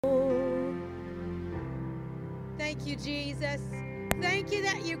Thank you, Jesus. Thank you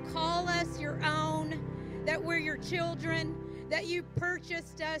that you call us your own, that we're your children, that you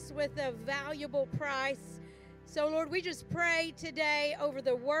purchased us with a valuable price. So, Lord, we just pray today over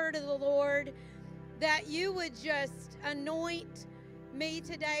the word of the Lord that you would just anoint me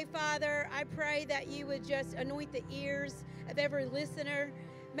today, Father. I pray that you would just anoint the ears of every listener.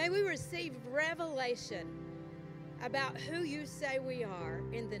 May we receive revelation about who you say we are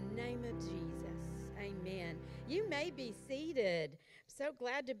in the name of Jesus. Amen. You may be seated. So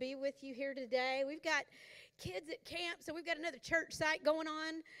glad to be with you here today. We've got kids at camp, so we've got another church site going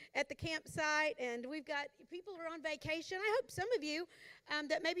on at the campsite, and we've got people who are on vacation. I hope some of you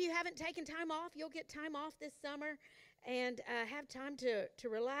that maybe you haven't taken time off, you'll get time off this summer and have time to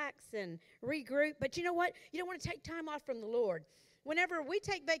relax and regroup. But you know what? You don't want to take time off from the Lord. Whenever we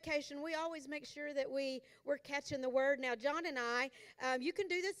take vacation, we always make sure that we're catching the word. Now, John and I, you can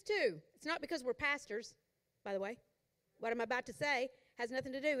do this too. It's not because we're pastors, by the way. What I'm about to say has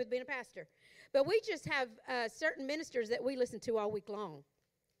nothing to do with being a pastor. But we just have certain ministers that we listen to all week long.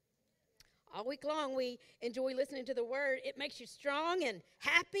 All week long, we enjoy listening to the word. It makes you strong and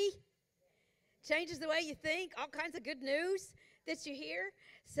happy. Changes the way you think. All kinds of good news that you hear.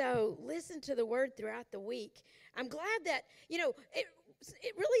 So listen to the word throughout the week. I'm glad that,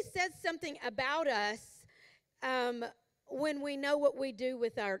 it really says something about us when we know what we do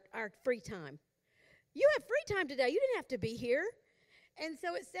with our free time. You have free time today. You didn't have to be here. And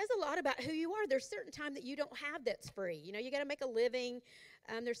so it says a lot about who you are. There's certain time that you don't have that's free. You got to make a living.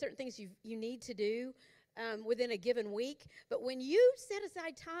 There's certain things you need to do within a given week. But when you set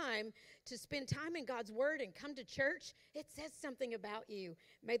aside time to spend time in God's word and come to church, it says something about you.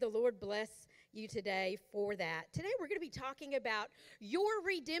 May the Lord bless you today for that. Today we're going to be talking about your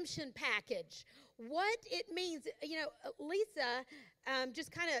redemption package. What it means. Lisa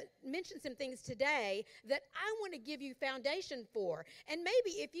just kind of mentioned some things today that I want to give you foundation for. And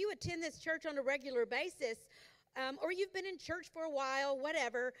maybe if you attend this church on a regular basis, or you've been in church for a while,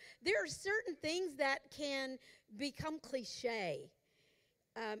 whatever, there are certain things that can become cliche.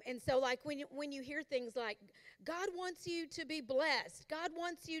 And so like when you hear things like, God wants you to be blessed, God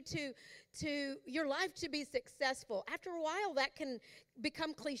wants you to your life to be successful, after a while that can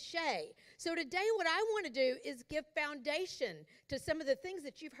become cliche. So today what I want to do is give foundation to some of the things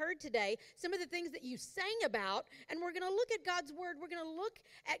that you've heard today, some of the things that you sang about, and we're going to look at God's word. We're going to look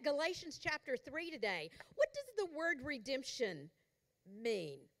at Galatians chapter 3 today. What does the word redemption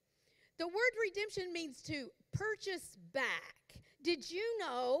mean? The word redemption means to purchase back. Did you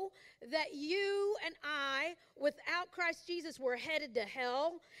know that you and I, without Christ Jesus, were headed to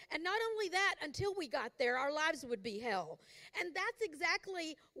hell? And not only that, until we got there, our lives would be hell. And that's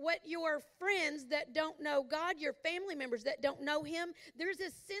exactly what your friends that don't know God, your family members that don't know Him, there's a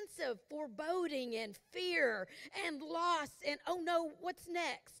sense of foreboding and fear and loss and, oh no, what's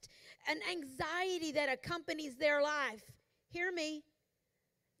next? An anxiety that accompanies their life. Hear me.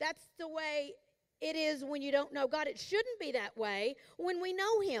 That's the way it is when you don't know God. It shouldn't be that way when we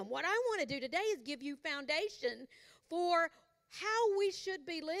know Him. What I want to do today is give you foundation for how we should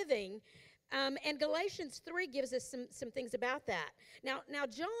be living. And Galatians 3 gives us some things about that. Now,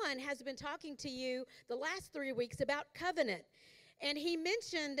 John has been talking to you the last 3 weeks about covenant. And he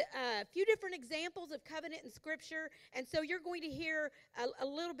mentioned a few different examples of covenant in Scripture. And so you're going to hear a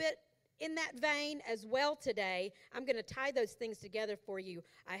little bit in that vein as well today. I'm going to tie those things together for you,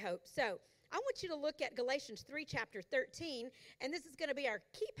 I hope. So I want you to look at Galatians 3, chapter 13, and this is going to be our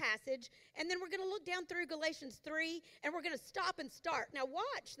key passage, and then we're going to look down through Galatians 3, and we're going to stop and start. Now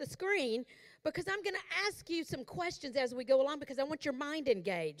watch the screen, because I'm going to ask you some questions as we go along, because I want your mind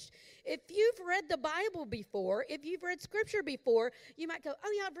engaged. If you've read the Bible before, if you've read Scripture before, you might go,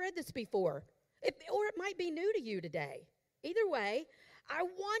 oh yeah, I've read this before, or it might be new to you today. Either way, I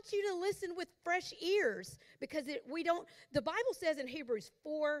want you to listen with fresh ears, because the Bible says in Hebrews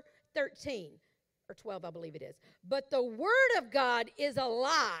 4:13 or 12, I believe it is. But the word of God is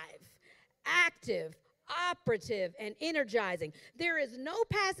alive, active, operative, and energizing. There is no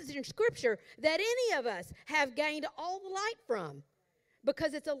passage in Scripture that any of us have gained all the light from,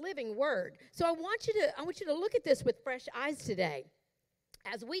 because it's a living word. So I want you to look at this with fresh eyes today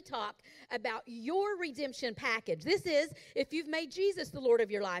as we talk about your redemption package. This is if you've made Jesus the Lord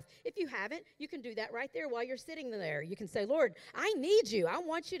of your life. If you haven't, you can do that right there while you're sitting there. You can say, Lord, I need you. I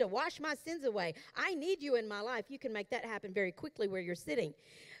want you to wash my sins away. I need you in my life. You can make that happen very quickly where you're sitting.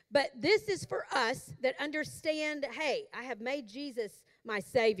 But this is for us that understand, hey, I have made Jesus my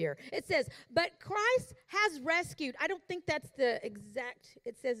Savior. It says, but Christ has rescued. I don't think that's the exact,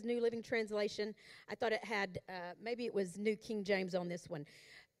 it says New Living Translation. I thought it had, maybe it was New King James on this one.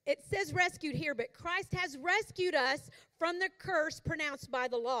 it says rescued here, but Christ has rescued us from the curse pronounced by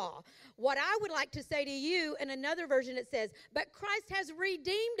the law. What I would like to say to you, in another version it says, but Christ has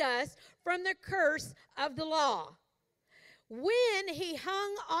redeemed us from the curse of the law. When he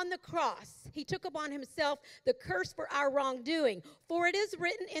hung on the cross, he took upon himself the curse for our wrongdoing. For it is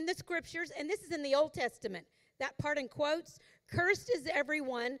written in the scriptures, and this is in the Old Testament, that part in quotes, cursed is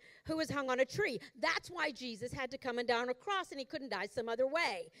everyone who is hung on a tree. That's why Jesus had to come and die on a cross, and he couldn't die some other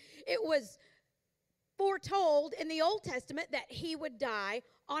way. It was foretold in the Old Testament that he would die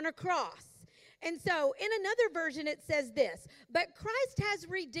on a cross. And so in another version it says this, but Christ has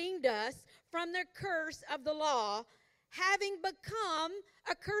redeemed us from the curse of the law, having become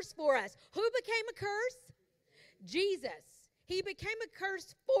a curse for us. Who became a curse? Jesus. He became a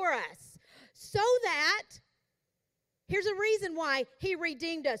curse for us. So that, here's a reason why he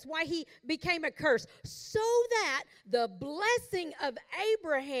redeemed us, why he became a curse. So that the blessing of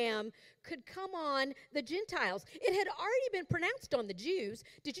Abraham could come on the Gentiles. It had already been pronounced on the Jews.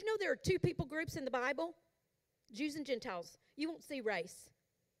 Did you know there are two people groups in the Bible? Jews and Gentiles. You won't see race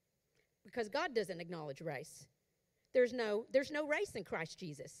because God doesn't acknowledge race. There's no race in Christ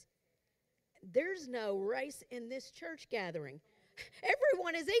Jesus. There's no race in this church gathering.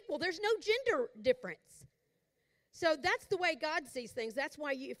 Everyone is equal. There's no gender difference. So that's the way God sees things. That's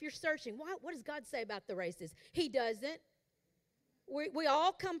why if you're searching, what does God say about the races? He doesn't. We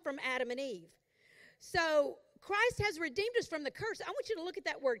all come from Adam and Eve. So Christ has redeemed us from the curse. I want you to look at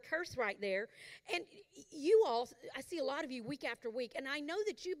that word curse right there. And you all, I see a lot of you week after week, and I know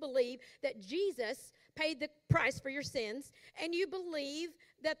that you believe that Jesus paid the price for your sins, and you believe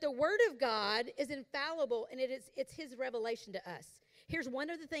that the Word of God is infallible, and it's His revelation to us. Here's one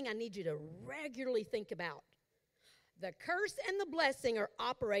other thing I need you to regularly think about. The curse and the blessing are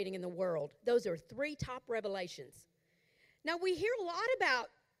operating in the world. Those are three top revelations. Now, we hear a lot about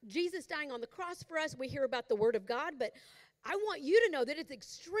Jesus dying on the cross for us. We hear about the Word of God, but I want you to know that it's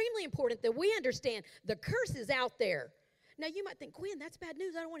extremely important that we understand the curse is out there. Now, you might think, Gwen, that's bad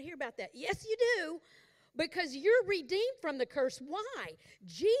news. I don't want to hear about that. Yes, you do, because you're redeemed from the curse. Why?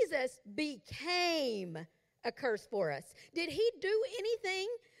 Jesus became a curse for us. Did he do anything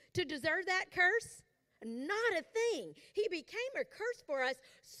to deserve that curse? Not a thing. He became a curse for us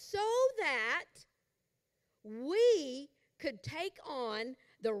so that we could take on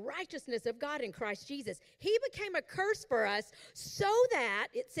the righteousness of God in Christ Jesus. He became a curse for us so that,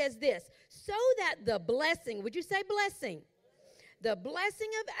 it says this, so that the blessing, would you say blessing? The blessing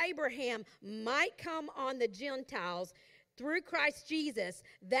of Abraham might come on the Gentiles through Christ Jesus,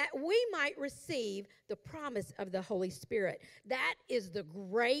 that we might receive the promise of the Holy Spirit. That is the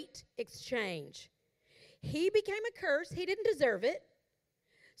great exchange. He became a curse. He didn't deserve it,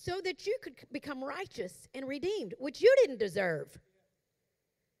 so that you could become righteous and redeemed, which you didn't deserve.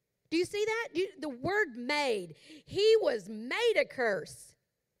 Do you see that? The word made. He was made a curse.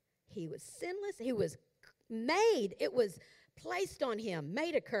 He was sinless. He was made. It was placed on him,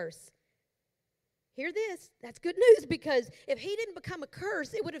 made a curse. Hear this. That's good news, because if he didn't become a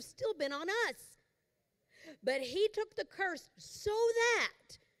curse, it would have still been on us. But he took the curse so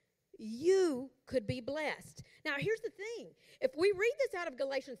that you could be blessed. Now, here's the thing. If we read this out of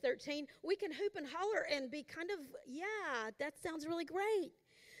Galatians 13, we can hoop and holler and be kind of, yeah, that sounds really great.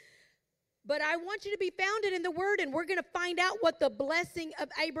 But I want you to be founded in the Word, and we're going to find out what the blessing of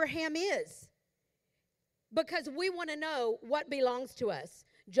Abraham is, because we want to know what belongs to us.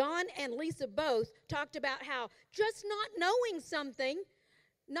 John and Lisa both talked about how just not knowing something,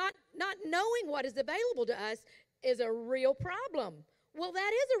 not knowing what is available to us is a real problem. Well,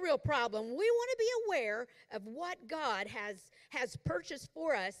 that is a real problem. We want to be aware of what God has purchased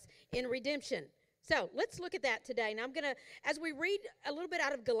for us in redemption. So let's look at that today. Now I'm going to, as we read a little bit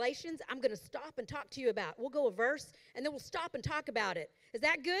out of Galatians, I'm going to stop and talk to you about. We'll go a verse, and then we'll stop and talk about it. Is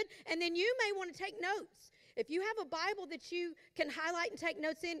that good? And then you may want to take notes. If you have a Bible that you can highlight and take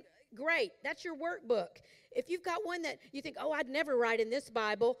notes in, great. That's your workbook. If you've got one that you think, oh, I'd never write in this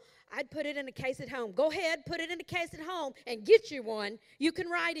Bible, I'd put it in a case at home. Go ahead, put it in a case at home, and get you one you can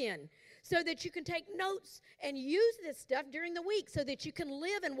write in, so that you can take notes and use this stuff during the week, so that you can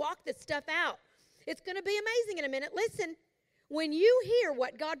live and walk this stuff out. It's going to be amazing in a minute. Listen, when you hear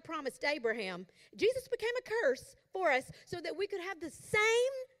what God promised Abraham, Jesus became a curse for us so that we could have the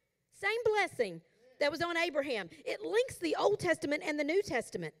same blessing that was on Abraham. It links the Old Testament and the New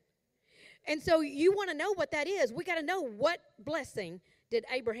Testament. And so you want to know what that is. We got to know what blessing did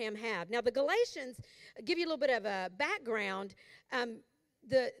Abraham have. Now, the Galatians, give you a little bit of a background.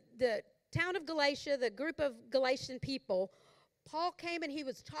 The town of Galatia, the group of Galatian people, Paul came and he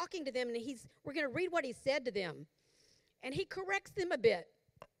was talking to them, and we're going to read what he said to them. And he corrects them a bit.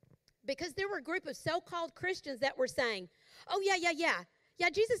 Because there were a group of so-called Christians that were saying, oh, yeah,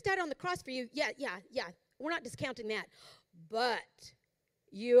 Jesus died on the cross for you. Yeah. We're not discounting that. But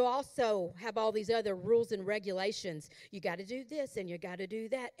you also have all these other rules and regulations. You got to do this, and you got to do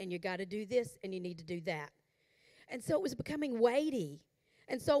that, and you got to do this, and you need to do that. And so it was becoming weighty.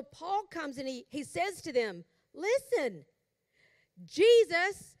 And so Paul comes and he says to them, listen,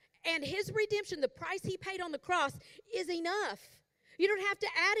 Jesus and his redemption, the price he paid on the cross, is enough. You don't have to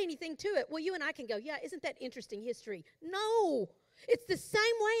add anything to it. Well, you and I can go, yeah, isn't that interesting history? No. It's the same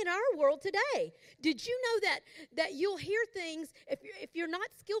way in our world today. Did you know that you'll hear things, if you're not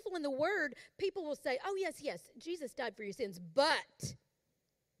skillful in the word, people will say, oh, yes, Jesus died for your sins, but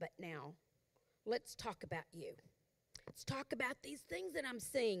now, let's talk about you. Let's talk about these things that I'm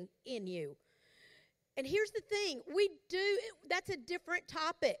seeing in you. And here's the thing, that's a different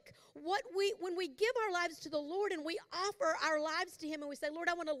topic. When we give our lives to the Lord and we offer our lives to him and we say, Lord,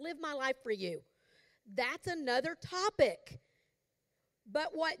 I want to live my life for you, that's another topic.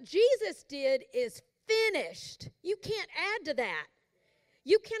 But what Jesus did is finished. You can't add to that.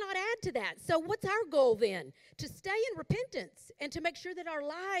 You cannot add to that. So what's our goal then? To stay in repentance and to make sure that our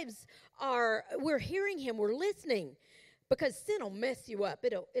lives we're hearing him, we're listening. Because sin will mess you up.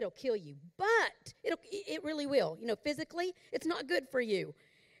 It'll kill you. But it really will. You know, physically, it's not good for you.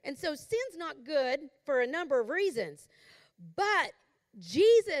 And so sin's not good for a number of reasons. But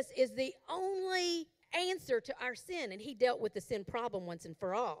Jesus is the only answer to our sin. And he dealt with the sin problem once and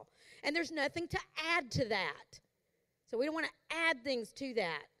for all. And there's nothing to add to that. So we don't want to add things to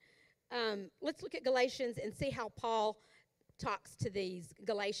that. Let's look at Galatians and see how Paul talks to these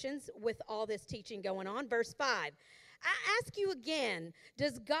Galatians with all this teaching going on. Verse 5. I ask you again,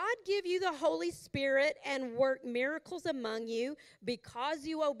 does God give you the Holy Spirit and work miracles among you because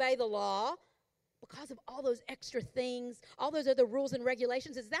you obey the law? Because of all those extra things, all those other rules and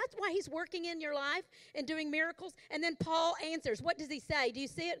regulations? Is that why he's working in your life and doing miracles? And then Paul answers. What does he say? Do you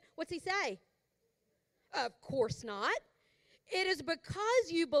see it? What's he say? Of course not. It is because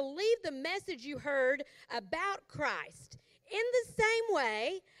you believe the message you heard about Christ. In the same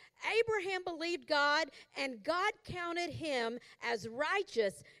way, Abraham believed God, and God counted him as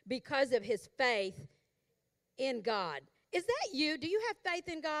righteous because of his faith in God. Is that you? Do you have faith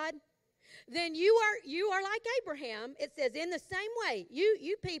in God? Then you are like Abraham. It says, in the same way,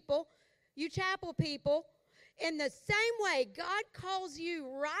 you people, you chapel people, in the same way, God calls you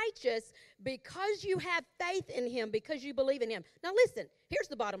righteous because you have faith in him, because you believe in him. Now listen, here's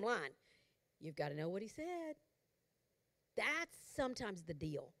the bottom line. You've got to know what he said. That's sometimes the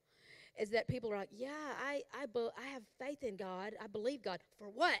deal, is that people are like, yeah, I have faith in God. I believe God. For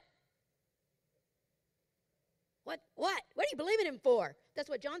what? What are you believing him for? That's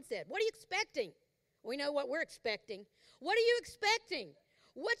what John said. What are you expecting? We know what we're expecting. What are you expecting?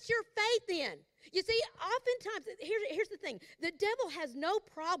 What's your faith in? You see, oftentimes, here's the thing. The devil has no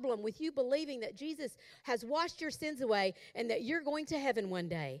problem with you believing that Jesus has washed your sins away and that you're going to heaven one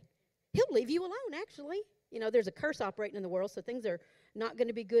day. He'll leave you alone, actually. You know, there's a curse operating in the world, so things are not going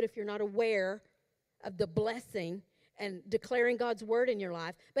to be good if you're not aware of the blessing and declaring God's word in your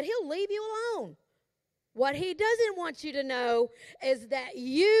life. But he'll leave you alone. What he doesn't want you to know is that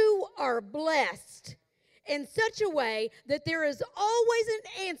you are blessed in such a way that there is always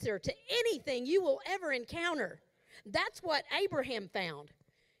an answer to anything you will ever encounter. That's what Abraham found,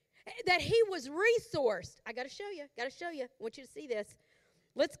 that he was resourced. I got to show you. I want you to see this.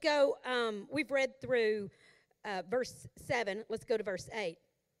 Let's go. We've read through verse 7. Let's go to verse 8.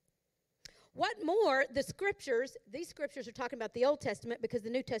 What more, these scriptures are talking about the Old Testament because the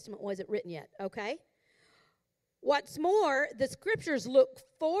New Testament wasn't written yet, okay? What's more, the scriptures look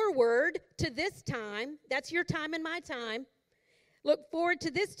forward to this time. That's your time and my time. Look forward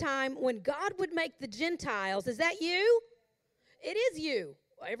to this time when God would make the Gentiles. Is that you? It is you.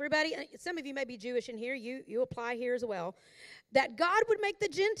 Everybody, some of you may be Jewish in here. You apply here as well. That God would make the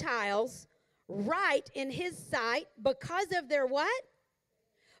Gentiles right in his sight because of their what?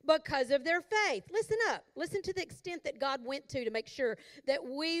 Because of their faith. Listen up. Listen to the extent that God went to make sure that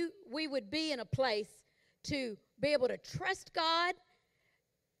we would be in a place to be able to trust God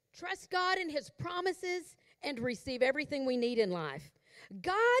in his promises, and receive everything we need in life.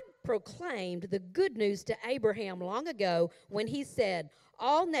 God proclaimed the good news to Abraham long ago when he said,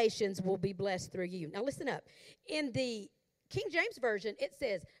 all nations will be blessed through you. Now listen up. In the King James Version, it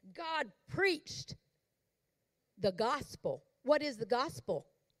says, God preached the gospel. What is the gospel?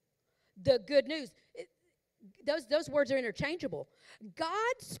 The good news. Those words are interchangeable.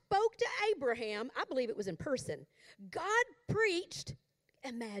 God spoke to Abraham. I believe it was in person. God preached.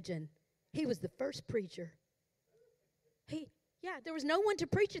 Imagine, he was the first preacher. Yeah, there was no one to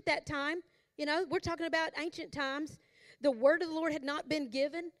preach at that time. You know, we're talking about ancient times. The word of the Lord had not been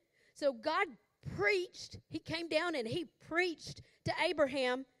given. So God preached. He came down and he preached to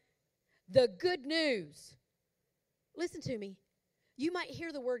Abraham the good news. Listen to me. You might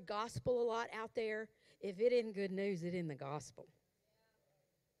hear the word gospel a lot out there. If it isn't good news, it isn't the gospel.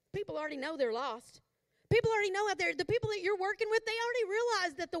 People already know they're lost. People already know out there, the people that you're working with, they already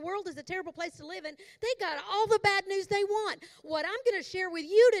realize that the world is a terrible place to live in. They got all the bad news they want. What I'm going to share with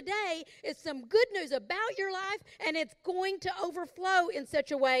you today is some good news about your life, and it's going to overflow in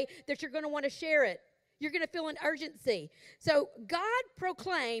such a way that you're going to want to share it. You're going to feel an urgency. So God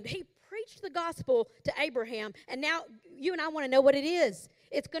proclaimed, he preached the gospel to Abraham, and now you and I want to know what it is.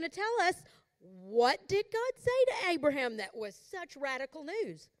 It's going to tell us, what did God say to Abraham that was such radical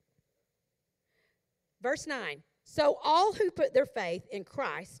news? Verse 9, so all who put their faith in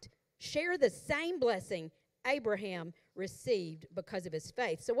Christ share the same blessing Abraham received because of his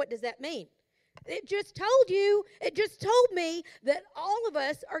faith. So what does that mean? It just told me that all of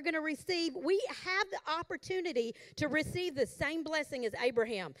us are going to receive, we have the opportunity to receive the same blessing as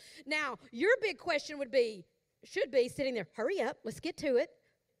Abraham. Now, your big question should be sitting there, hurry up, let's get to it.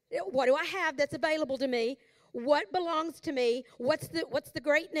 What do I have that's available to me? What belongs to me? What's the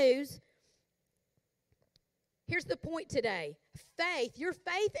great news? Here's the point today. Faith, your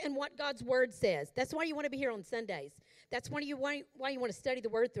faith in what God's word says. That's why you want to be here on Sundays. That's why you want to study the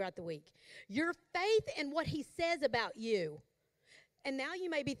word throughout the week. Your faith in what he says about you. And now you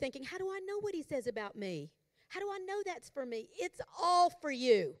may be thinking, how do I know what he says about me? How do I know that's for me? It's all for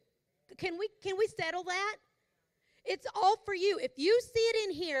you. Can we settle that? It's all for you. If you see it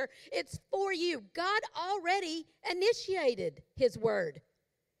in here, it's for you. God already initiated his word.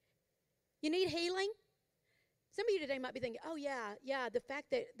 You need healing? Some of you today might be thinking, oh, yeah, the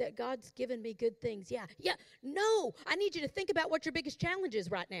fact that God's given me good things, yeah. No, I need you to think about what your biggest challenge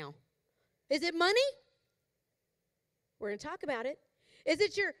is right now. Is it money? We're going to talk about it. Is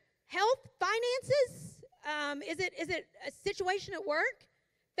it your health, finances? Is it a situation at work?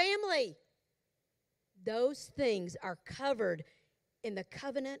 Family? Those things are covered in the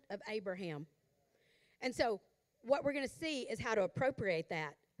covenant of Abraham. And so what we're going to see is how to appropriate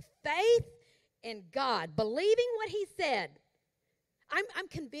that. Faith in God, believing what he said. I'm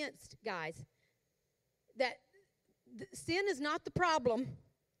convinced, guys, that sin is not the problem.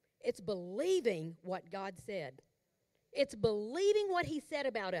 It's believing what God said. It's believing what he said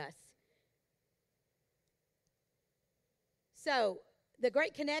about us. So the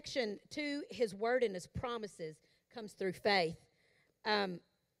great connection to his word and his promises comes through faith. We're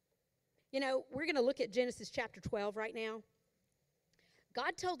going to look at Genesis chapter 12 right now.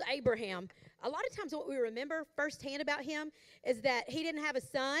 God told Abraham, a lot of times what we remember firsthand about him is that he didn't have a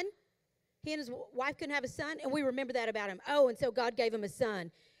son. He and his wife couldn't have a son, and we remember that about him. Oh, and so God gave him a son.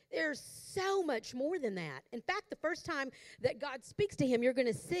 There's so much more than that. In fact, the first time that God speaks to him, you're going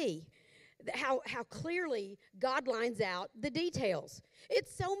to see how clearly God lines out the details.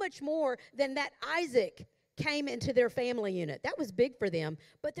 It's so much more than that Isaac came into their family unit. That was big for them,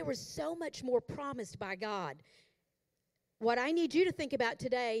 but there was so much more promised by God. What I need you to think about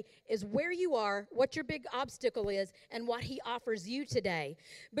today is where you are, what your big obstacle is, and what he offers you today.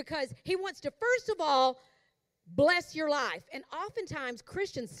 Because he wants to, first of all, bless your life. And oftentimes,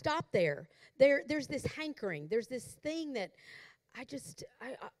 Christians stop there. There's this hankering. There's this thing that I've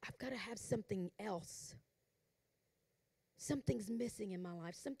got to have something else. Something's missing in my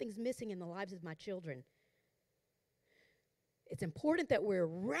life. Something's missing in the lives of my children. It's important that we're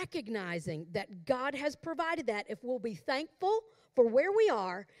recognizing that God has provided that if we'll be thankful for where we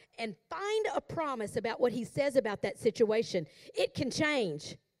are and find a promise about what he says about that situation. It can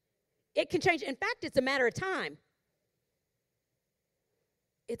change. It can change. In fact, it's a matter of time.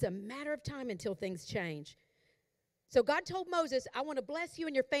 It's a matter of time until things change. So God told Moses, I want to bless you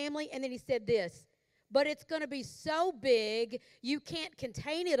and your family. And then he said this, but it's going to be so big, you can't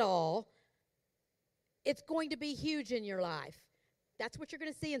contain it all. It's going to be huge in your life. That's what you're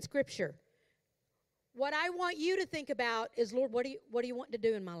going to see in Scripture. What I want you to think about is, Lord, what do you want to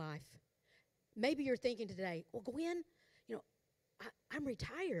do in my life? Maybe you're thinking today, well, Gwen, I'm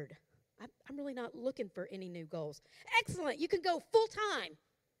retired. I'm really not looking for any new goals. Excellent. You can go full time.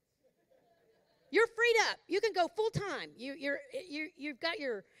 You're freed up. You can go full time. You've got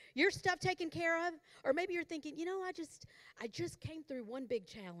your stuff taken care of. Or maybe you're thinking, I just came through one big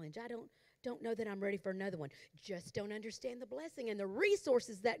challenge. I don't know that I'm ready for another one. Just don't understand the blessing and the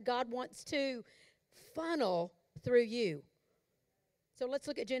resources that God wants to funnel through you. So let's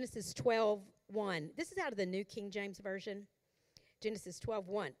look at Genesis 12:1. This is out of the New King James Version. Genesis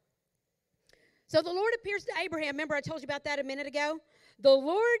 12:1. So the Lord appears to Abraham. Remember I told you about that a minute ago? The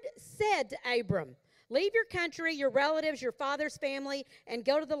Lord said to Abram, leave your country, your relatives, your father's family, and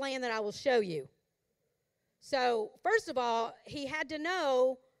go to the land that I will show you. So, first of all, he had to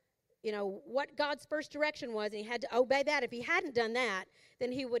know, what God's first direction was, and he had to obey that. If he hadn't done that,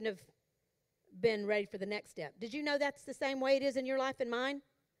 then he wouldn't have been ready for the next step. Did you know that's the same way it is in your life and mine?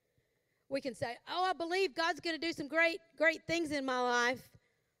 We can say, oh, I believe God's going to do some great things in my life,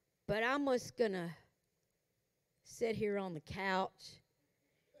 but I'm just going to sit here on the couch.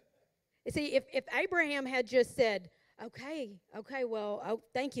 You see, if Abraham had just said, okay, well,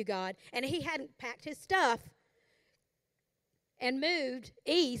 thank you, God, and he hadn't packed his stuff and moved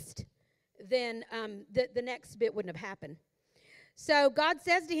east, then the next bit wouldn't have happened. So God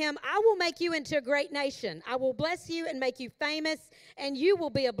says to him, I will make you into a great nation. I will bless you and make you famous, and you will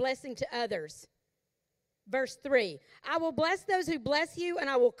be a blessing to others. Verse 3, I will bless those who bless you, and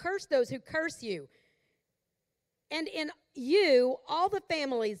I will curse those who curse you. And in you, all the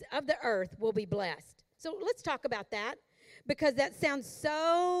families of the earth will be blessed. So let's talk about that, because that sounds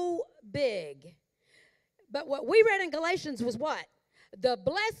so big. But what we read in Galatians was what? The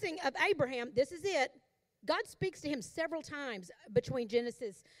blessing of Abraham. This is it. God speaks to him several times between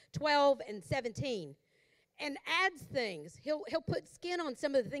Genesis 12 and 17 and adds things. He'll put skin on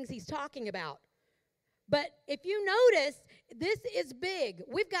some of the things he's talking about. But if you notice, this is big.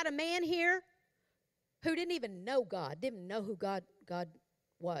 We've got a man here who didn't even know God, didn't know who God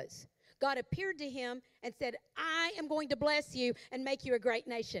was. God appeared to him and said, I am going to bless you and make you a great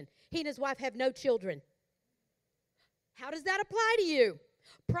nation. He and his wife have no children. How does that apply to you?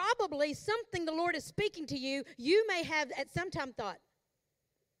 Probably something the Lord is speaking to you. You may have at some time thought,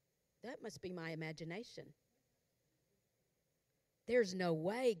 that must be my imagination. There's no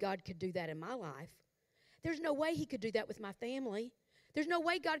way God could do that in my life. There's no way he could do that with my family. There's no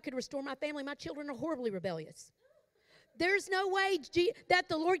way God could restore my family. My children are horribly rebellious. There's no way that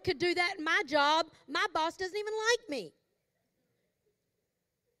the Lord could do that in my job. My boss doesn't even like me.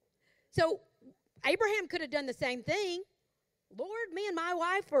 So Abraham could have done the same thing. Lord, me and my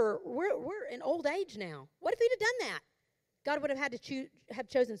wife we're in old age now. What if he'd have done that? God would have had to have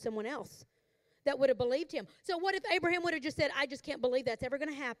chosen someone else that would have believed him. So what if Abraham would have just said, I just can't believe that's ever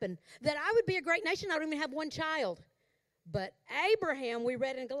going to happen, that I would be a great nation, I don't even have one child. But Abraham, we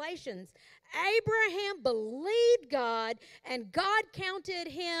read in Galatians, Abraham believed God, and God counted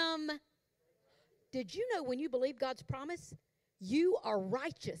him. Did you know when you believe God's promise, you are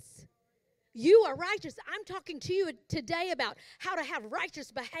righteous? You are righteous. I'm talking to you today about how to have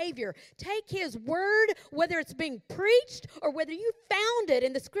righteous behavior. Take his word, whether it's being preached or whether you found it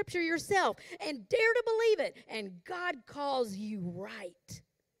in the scripture yourself, and dare to believe it, and God calls you right.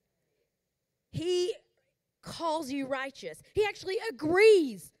 He calls you righteous. He actually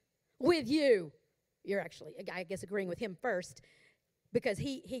agrees with you. You're actually, I guess, agreeing with him first, because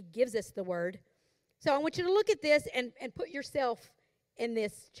he gives us the word. So I want you to look at this and put yourself in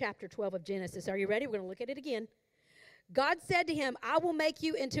this chapter 12 of Genesis. Are you ready? We're going to look at it again. God said to him, I will make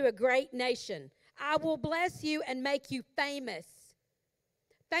you into a great nation. I will bless you and make you famous.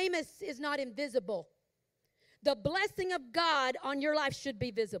 Famous is not invisible. The blessing of God on your life should be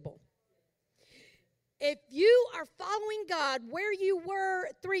visible. If you are following God where you were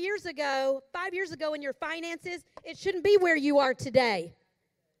 3 years ago, 5 years ago in your finances, it shouldn't be where you are today.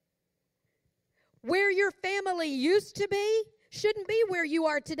 Where your family used to be shouldn't be where you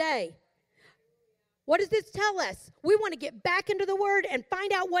are today. What does this tell us? We want to get back into the Word and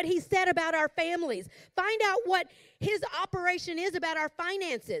find out what he said about our families. Find out what his operation is about our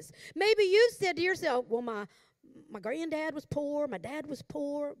finances. Maybe you said to yourself, well, my granddad was poor, my dad was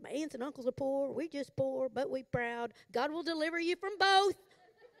poor, my aunts and uncles are poor, we just poor, but we proud. God will deliver you from both.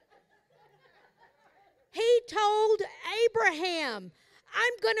 He told Abraham,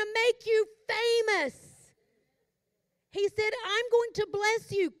 I'm going to make you famous. He said, I'm going to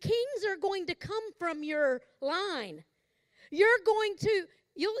bless you. Kings are going to come from your line. You're going to,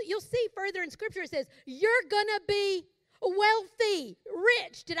 you'll see further in Scripture, it says, you're going to be wealthy,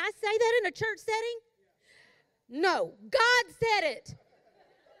 rich. Did I say that in a church setting? No, God said it.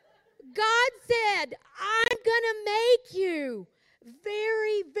 God said, I'm going to make you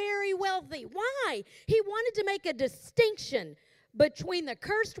very, very wealthy. Why? He wanted to make a distinction between the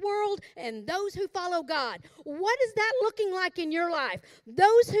cursed world and those who follow God. What is that looking like in your life?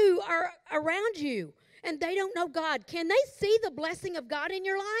 Those who are around you and they don't know God, can they see the blessing of God in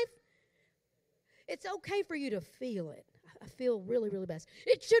your life? It's okay for you to feel it. I feel really, really best.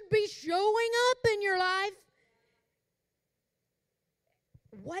 It should be showing up in your life.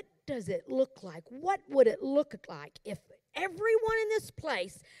 What does it look like? What would it look like if Everyone in this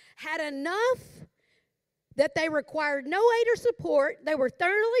place had enough that they required no aid or support. They were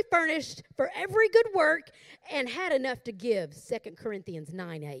thoroughly furnished for every good work and had enough to give. 2 Corinthians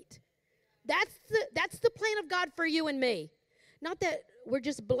 9:8. That's the plan of God for you and me. Not that we're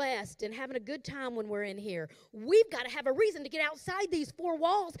just blessed and having a good time when we're in here. We've got to have a reason to get outside these four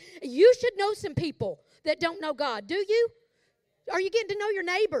walls. You should know some people that don't know God. Do you? Are you getting to know your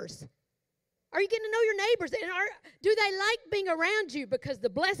neighbors? Are you getting to know your neighbors? And do they like being around you because the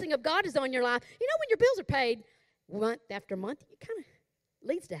blessing of God is on your life? You know, when your bills are paid month after month, it kind of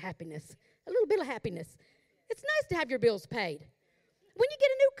leads to happiness, a little bit of happiness. It's nice to have your bills paid. When you get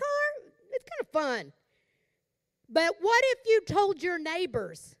a new car, it's kind of fun. But what if you told your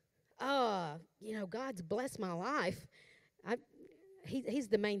neighbors, God's blessed my life. He's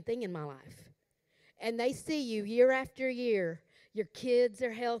the main thing in my life. And they see you year after year. Your kids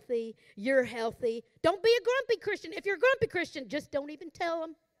are healthy. You're healthy. Don't be a grumpy Christian. If you're a grumpy Christian, just don't even tell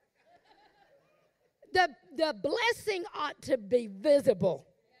them. The blessing ought to be visible.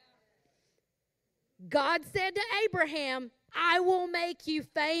 God said to Abraham, I will make you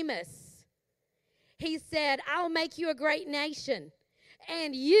famous. He said, I'll make you a great nation,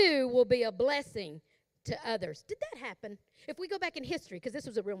 and you will be a blessing to others. Did that happen? If we go back in history, because this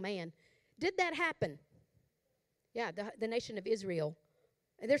was a real man, did that happen? Yeah, the nation of Israel.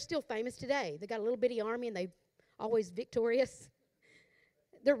 And they're still famous today. They got a little bitty army, and they're always victorious.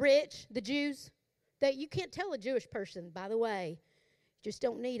 They're rich, the Jews. You can't tell a Jewish person, by the way, just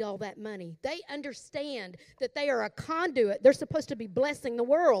don't need all that money. They understand that they are a conduit. They're supposed to be blessing the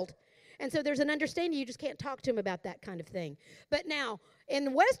world. And so there's an understanding. You just can't talk to them about that kind of thing. But now,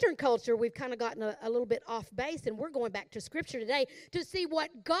 in Western culture, we've kind of gotten a little bit off base, and we're going back to Scripture today to see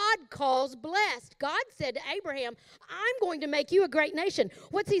what God calls blessed. God said to Abraham, I'm going to make you a great nation.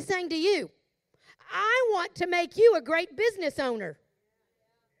 What's he saying to you? I want to make you a great business owner.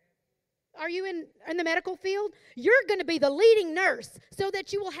 Are you in the medical field? You're going to be the leading nurse so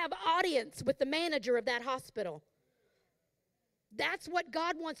that you will have audience with the manager of that hospital. That's what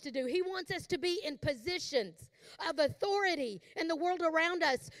God wants to do. He wants us to be in positions of authority in the world around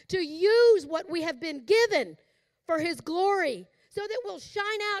us to use what we have been given for His glory so that we'll shine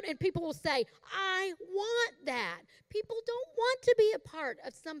out and people will say, I want that. People don't want to be a part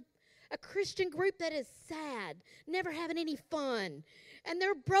of a Christian group that is sad, never having any fun, and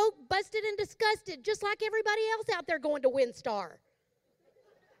they're broke, busted, and disgusted, just like everybody else out there going to WinStar.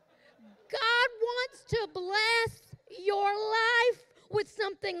 God wants to bless your life with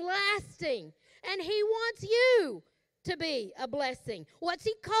something lasting, and He wants you to be a blessing. What's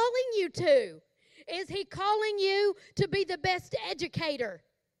He calling you to? Is He calling you to be the best educator?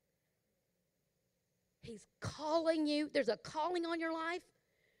 He's calling you. There's a calling on your life.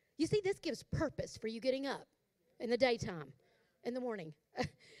 You see, this gives purpose for you getting up in the daytime, in the morning.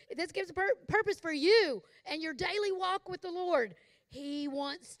 This gives purpose for you and your daily walk with the Lord. He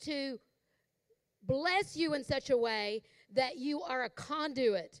wants to bless you in such a way that you are a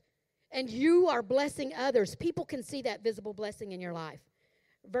conduit and you are blessing others. People can see that visible blessing in your life.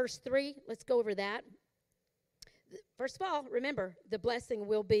 Verse 3, let's go over that. First of all, remember, the blessing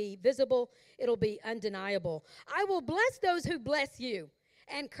will be visible. It'll be undeniable. I will bless those who bless you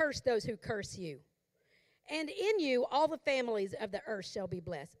and curse those who curse you. And in you, all the families of the earth shall be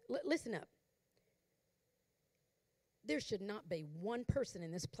blessed. Listen up. There should not be one person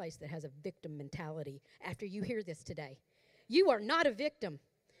in this place that has a victim mentality after you hear this today. You are not a victim.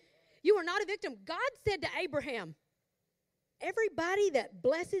 You are not a victim. God said to Abraham, everybody that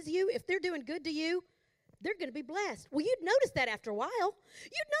blesses you, if they're doing good to you, they're going to be blessed. Well, you'd notice that after a while.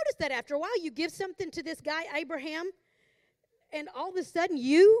 You'd notice that after a while. You give something to this guy, Abraham, and all of a sudden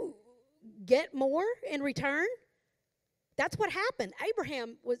you get more in return. That's what happened.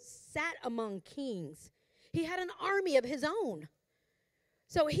 Abraham was sat among kings. He had an army of his own.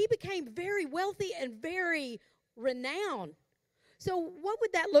 So he became very wealthy and very renowned. So what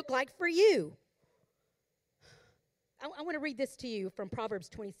would that look like for you? I want to read this to you from Proverbs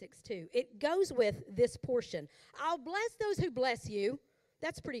 26:2. It goes with this portion. I'll bless those who bless you.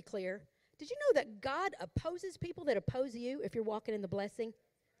 That's pretty clear. Did you know that God opposes people that oppose you if you're walking in the blessing?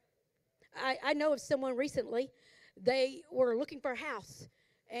 I know of someone recently, they were looking for a house.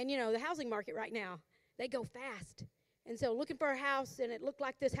 And, you know, the housing market right now, they go fast. And so looking for a house, and it looked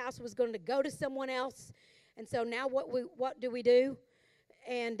like this house was going to go to someone else. And so now what do we do?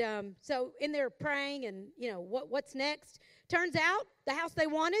 And so in there praying and, you know, what's next? Turns out the house they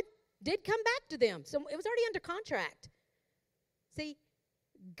wanted did come back to them. So it was already under contract. See,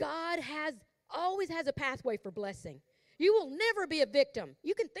 God always has a pathway for blessing. You will never be a victim.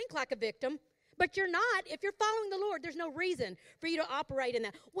 You can think like a victim, But you're not. If you're following the Lord, there's no reason for you to operate in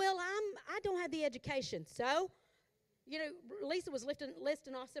that. Well, I don't have the education. So, you know, Lisa was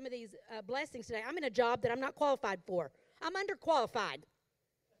listing off some of these blessings today. I'm in a job that I'm not qualified for. I'm underqualified.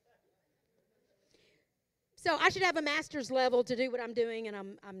 So I should have a master's level to do what I'm doing, and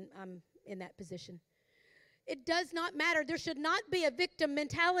I'm in that position. It does not matter. There should not be a victim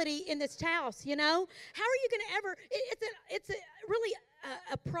mentality in this house, you know? How are you going to ever, it's really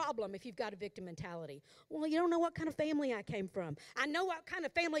a problem if you've got a victim mentality. Well, you don't know what kind of family I came from. I know what kind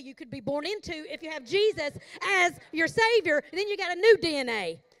of family you could be born into if you have Jesus as your Savior, and then you got a new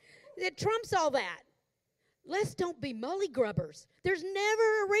DNA. It trumps all that. Let's don't be mully grubbers. There's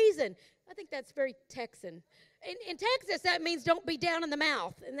never a reason. I think that's very Texan. In Texas, that means don't be down in the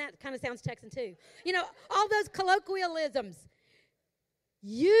mouth, and that kind of sounds Texan too. You know, all those colloquialisms.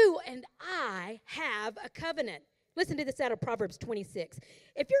 You and I have a covenant. Listen to this out of Proverbs 26.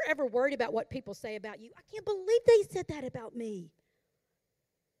 If you're ever worried about what people say about you, I can't believe they said that about me.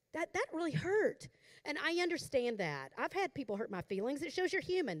 That really hurt, and I understand that. I've had people hurt my feelings. It shows you're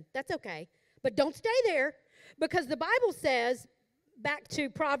human. That's okay, but don't stay there, because the Bible says, back to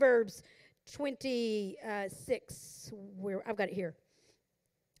Proverbs 26, where I've got it here.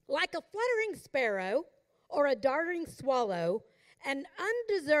 Like a fluttering sparrow or a darting swallow, an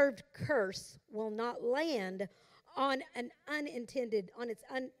undeserved curse will not land on its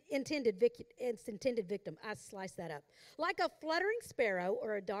intended victim. I sliced that up. Like a fluttering sparrow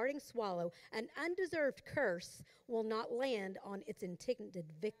or a darting swallow, an undeserved curse will not land on its intended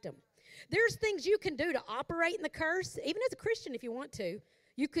victim. There's things you can do to operate in the curse, even as a Christian if you want to.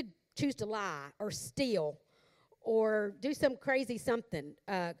 You could choose to lie or steal or do some crazy something,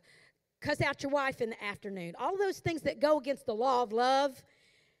 cuss out your wife in the afternoon, all those things that go against the law of love.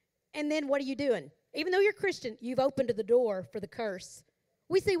 And then what are you doing? Even though you're Christian, you've opened the door for the curse.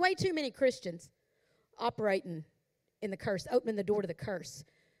 We see way too many Christians operating in the curse, opening the door to the curse.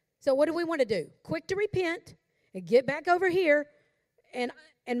 So what do we want to do? Quick to repent and get back over here and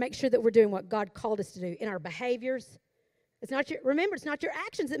make sure that we're doing what God called us to do in our behaviors. Remember, it's not your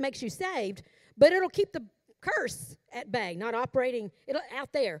actions that makes you saved, but it'll keep the curse at bay, not operating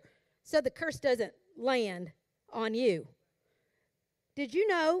out there, so the curse doesn't land on you. Did you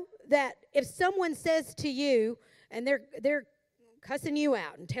know that if someone says to you, and they're cussing you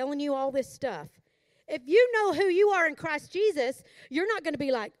out and telling you all this stuff, if you know who you are in Christ Jesus, you're not going to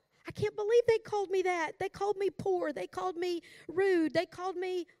be like, I can't believe they called me that. They called me poor. They called me rude. They called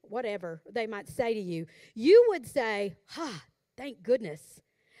me whatever they might say to you. You would say, thank goodness.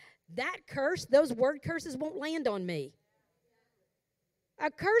 That curse, those word curses won't land on me. A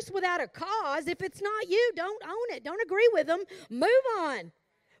curse without a cause, if it's not you, don't own it. Don't agree with them. Move on,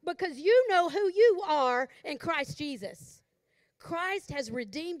 because you know who you are in Christ Jesus. Christ has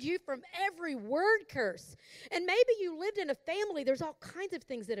redeemed you from every word curse. And maybe you lived in a family. There's all kinds of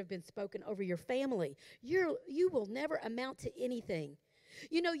things that have been spoken over your family. You will never amount to anything.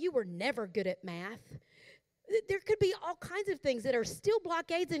 You know, you were never good at math. There could be all kinds of things that are still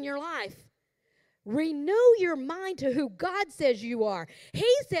blockades in your life. Renew your mind to who God says you are.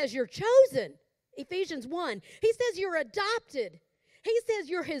 He says you're chosen. Ephesians 1. He says you're adopted. He says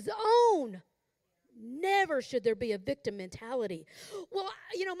you're His own. Never should there be a victim mentality. Well,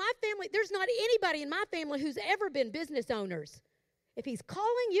 you know, my family, there's not anybody in my family who's ever been business owners. If He's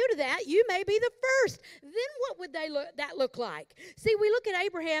calling you to that, you may be the first. Then what would that look like? See, we look at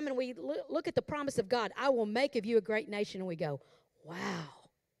Abraham and we look at the promise of God. I will make of you a great nation. And we go, wow.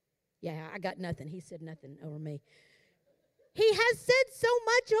 Yeah, I got nothing. He said nothing over me. He has said so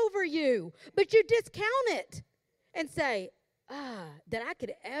much over you, but you discount it and say, that I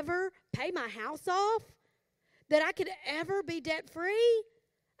could ever pay my house off, that I could ever be debt-free.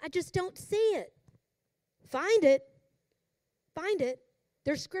 I just don't see it. Find it. Find it.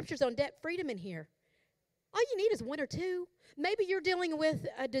 There's scriptures on debt freedom in here. All you need is one or two. Maybe you're dealing with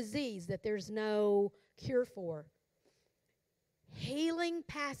a disease that there's no cure for. Healing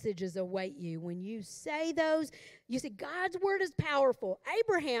passages await you. When you say those, you see God's word is powerful.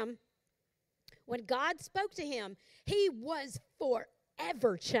 Abraham, when God spoke to him, he was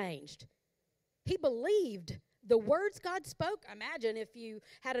forever changed. He believed the words God spoke. Imagine if you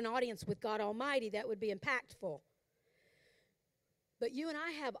had an audience with God Almighty, that would be impactful. But you and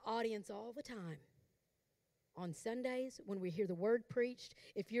I have audience all the time. On Sundays, when we hear the word preached,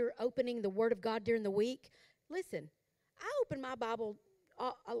 if you're opening the word of God during the week, listen, I open my Bible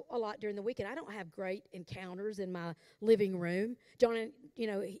a lot during the week, and I don't have great encounters in my living room. John, you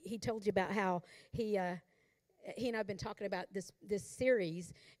know, he told you about how he and I have been talking about this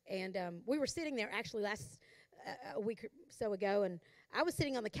series, and we were sitting there actually last a week or so ago, and I was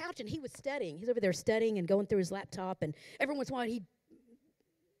sitting on the couch, and he was studying. He's over there studying and going through his laptop, and every once in a while he'd,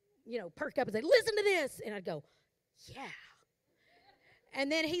 perk up and say, listen to this. And I'd go, yeah.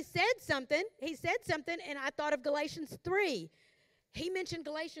 And then he said something, and I thought of Galatians 3. He mentioned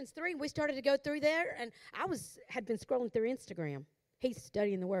Galatians 3, and we started to go through there, and I had been scrolling through Instagram. He's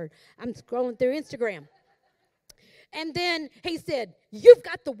studying the Word. I'm scrolling through Instagram. And then he said, you've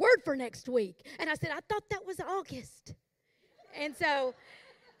got the word for next week. And I said, I thought that was August. And so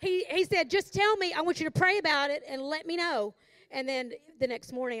he said, just tell me. I want you to pray about it and let me know. And then the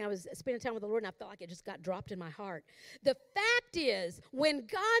next morning I was spending time with the Lord, and I felt like it just got dropped in my heart. The fact is, when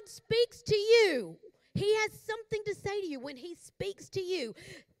God speaks to you, he has something to say to you. When he speaks to you,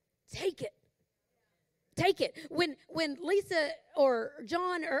 take it. Take it. When Lisa or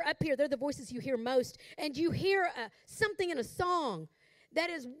John are up here, they're the voices you hear most, and you hear something in a song that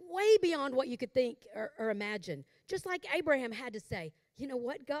is way beyond what you could think or imagine. Just like Abraham had to say, you know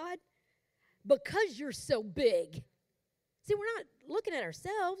what, God? Because you're so big. See, we're not looking at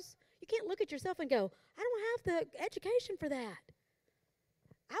ourselves. You can't look at yourself and go, I don't have the education for that.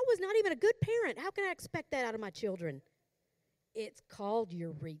 I was not even a good parent. How can I expect that out of my children? It's called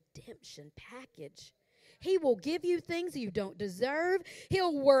your redemption package. He will give you things you don't deserve.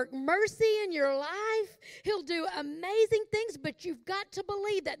 He'll work mercy in your life. He'll do amazing things, but you've got to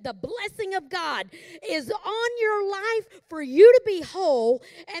believe that the blessing of God is on your life for you to be whole,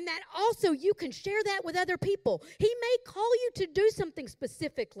 and that also you can share that with other people. He may call you to do something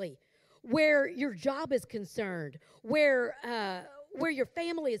specifically where your job is concerned, where your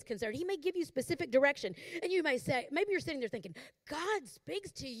family is concerned. He may give you specific direction. And you may say, maybe you're sitting there thinking, God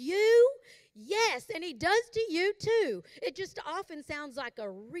speaks to you? Yes, and he does to you too. It just often sounds like a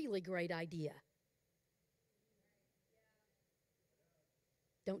really great idea.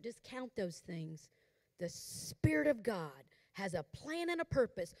 Don't discount those things. The Spirit of God has a plan and a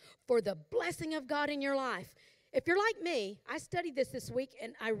purpose for the blessing of God in your life. If you're like me, I studied this week,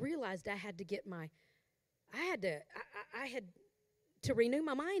 and I realized I had to renew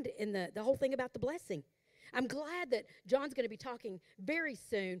my mind in the whole thing about the blessing. I'm glad that John's going to be talking very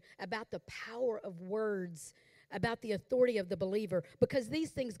soon about the power of words, about the authority of the believer, because these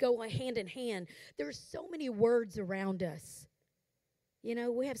things go hand in hand. There's so many words around us.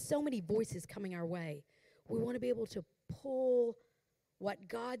 We have so many voices coming our way. We want to be able to pull what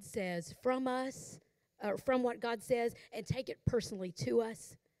God says from us, or from what God says, and take it personally to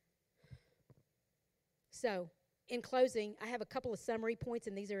us. So, in closing, I have a couple of summary points,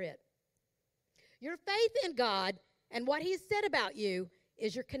 and these are it. Your faith in God and what He has said about you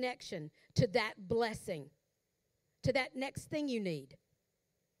is your connection to that blessing, to that next thing you need.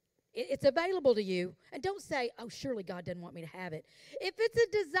 It's available to you. And don't say, oh, surely God doesn't want me to have it. If it's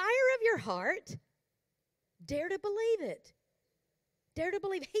a desire of your heart, dare to believe it. Dare to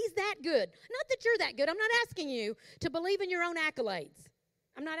believe He's that good. Not that you're that good. I'm not asking you to believe in your own accolades.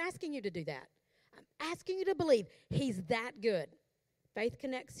 I'm not asking you to do that. I'm asking you to believe He's that good. Faith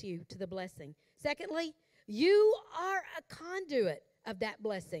connects you to the blessing. Secondly, you are a conduit of that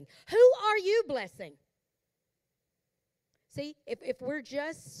blessing. Who are you blessing? See, if we're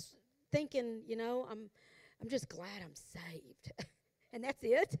just thinking, I'm just glad I'm saved, and that's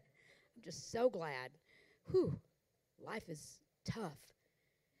it, I'm just so glad. Life is tough.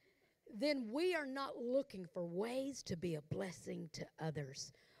 Then we are not looking for ways to be a blessing to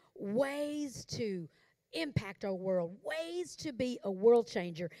others, ways to impact our world, ways to be a world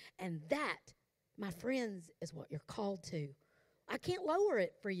changer. And that, my friends, is what you're called to. I can't lower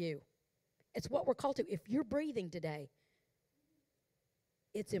it for you. It's what we're called to. If you're breathing today,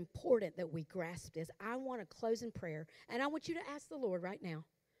 it's important that we grasp this. I want to close in prayer, and I want you to ask the Lord right now,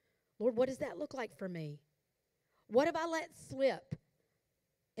 Lord, what does that look like for me? What have I let slip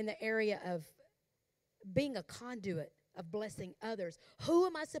in the area of being a conduit of blessing others? Who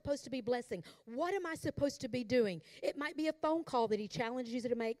am I supposed to be blessing? What am I supposed to be doing? It might be a phone call that He challenges you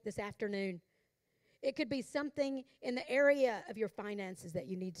to make this afternoon. It could be something in the area of your finances that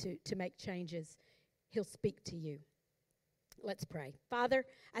you need to make changes. He'll speak to you. Let's pray. Father,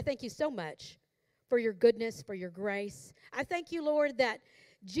 I thank you so much for your goodness, for your grace. I thank you, Lord, that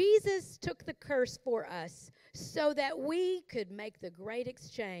Jesus took the curse for us so that we could make the great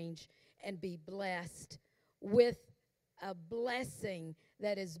exchange and be blessed with a blessing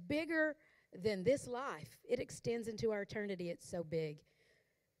that is bigger than this life. It extends into our eternity. It's so big.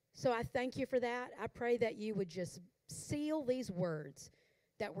 So I thank you for that. I pray that you would just seal these words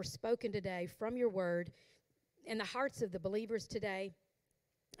that were spoken today from your word in the hearts of the believers today.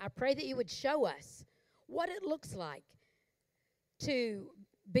 I pray that you would show us what it looks like to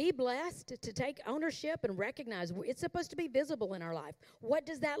be blessed to take ownership and recognize it's supposed to be visible in our life. What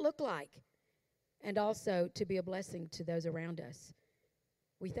does that look like? And also to be a blessing to those around us.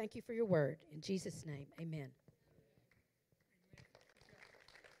 We thank you for your word. In Jesus' name, amen.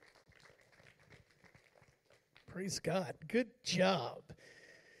 Praise God. Good job.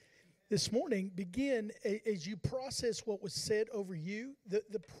 This morning, begin as you process what was said over you.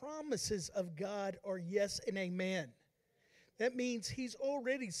 The promises of God are yes and amen. That means he's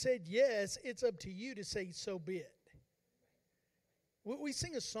already said yes. It's up to you to say, so be it. We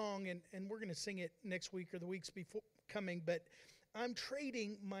sing a song, and we're going to sing it next week or the weeks before coming, but I'm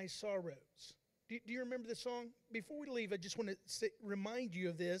trading my sorrows. Do you remember the song? Before we leave, I just want to remind you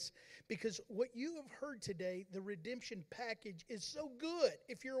of this, because what you have heard today, the redemption package, is so good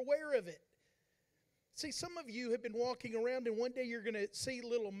if you're aware of it. See, some of you have been walking around, and one day you're going to see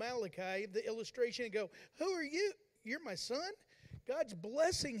little Malachi, the illustration, and go, who are you? You're my son? God's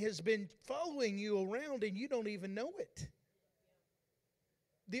blessing has been following you around, and you don't even know it.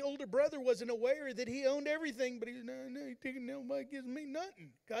 The older brother wasn't aware that he owned everything, but he was, no, he didn't know, nobody gives me nothing.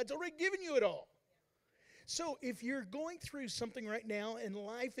 God's already given you it all. So if you're going through something right now and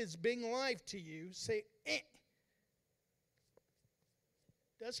life is being life to you, say,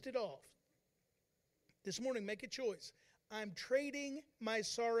 dust it off. This morning, make a choice. I'm trading my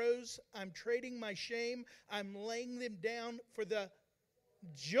sorrows. I'm trading my shame. I'm laying them down for the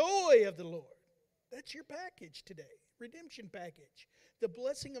joy of the Lord. That's your package today, redemption package. The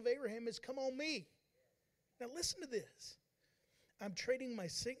blessing of Abraham has come on me. Now listen to this. I'm trading my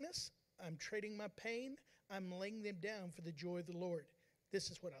sickness. I'm trading my pain. I'm laying them down for the joy of the Lord. This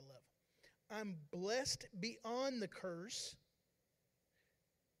is what I love. I'm blessed beyond the curse,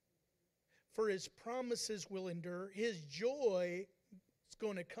 for his promises will endure. His joy is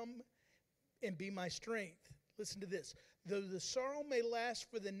going to come and be my strength. Listen to this. Though the sorrow may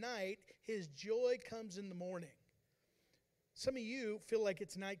last for the night, his joy comes in the morning. Some of you feel like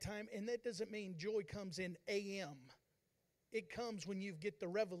it's nighttime, and that doesn't mean joy comes in a.m. It comes when you get the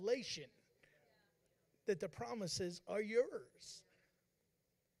revelation that the promises are yours.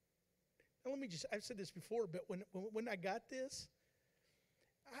 Now I've said this before, but when I got this,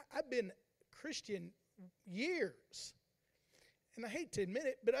 I've been Christian years. And I hate to admit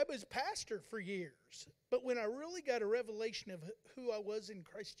it, but I was pastor for years. But when I really got a revelation of who I was in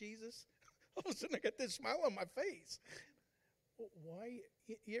Christ Jesus, all of a sudden I got this smile on my face. Why?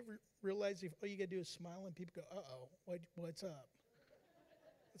 You ever realize if all you got to do is smile and people go, uh-oh, what's up?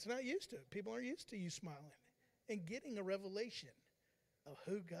 It's not used to it. People aren't used to you smiling and getting a revelation of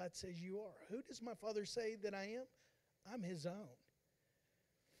who God says you are. Who does my Father say that I am? I'm his own.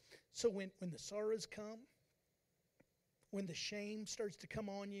 So when the sorrows come, when the shame starts to come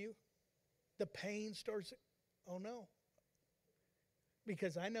on you, the pain starts, oh no.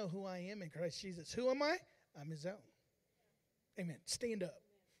 Because I know who I am in Christ Jesus. Who am I? I'm his own. Amen. Stand up.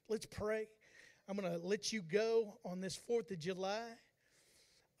 Let's pray. I'm going to let you go on this 4th of July.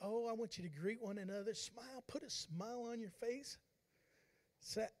 Oh, I want you to greet one another. Smile. Put a smile on your face.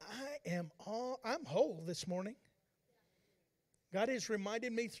 Say, I'm whole this morning. God has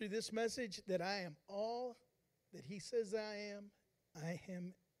reminded me through this message that I am all that he says I am.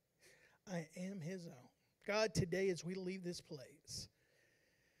 I am his own. God, today as we leave this place,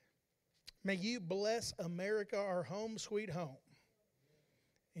 may you bless America, our home, sweet home.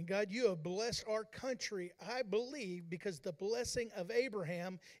 And God, you have blessed our country, I believe, because the blessing of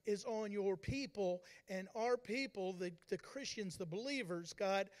Abraham is on your people. And our people, the Christians, the believers,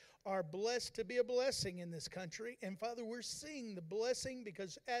 God, are blessed to be a blessing in this country. And Father, we're seeing the blessing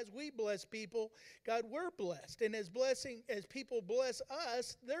because as we bless people, God, we're blessed. And as people bless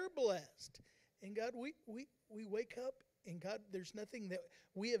us, they're blessed. And God, we wake up, and God, there's nothing that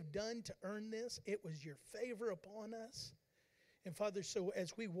we have done to earn this. It was your favor upon us. And Father, so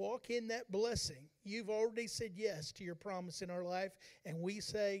as we walk in that blessing, you've already said yes to your promise in our life, and we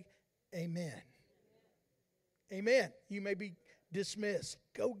say amen. Amen. You may be dismissed.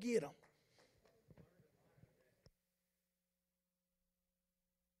 Go get them.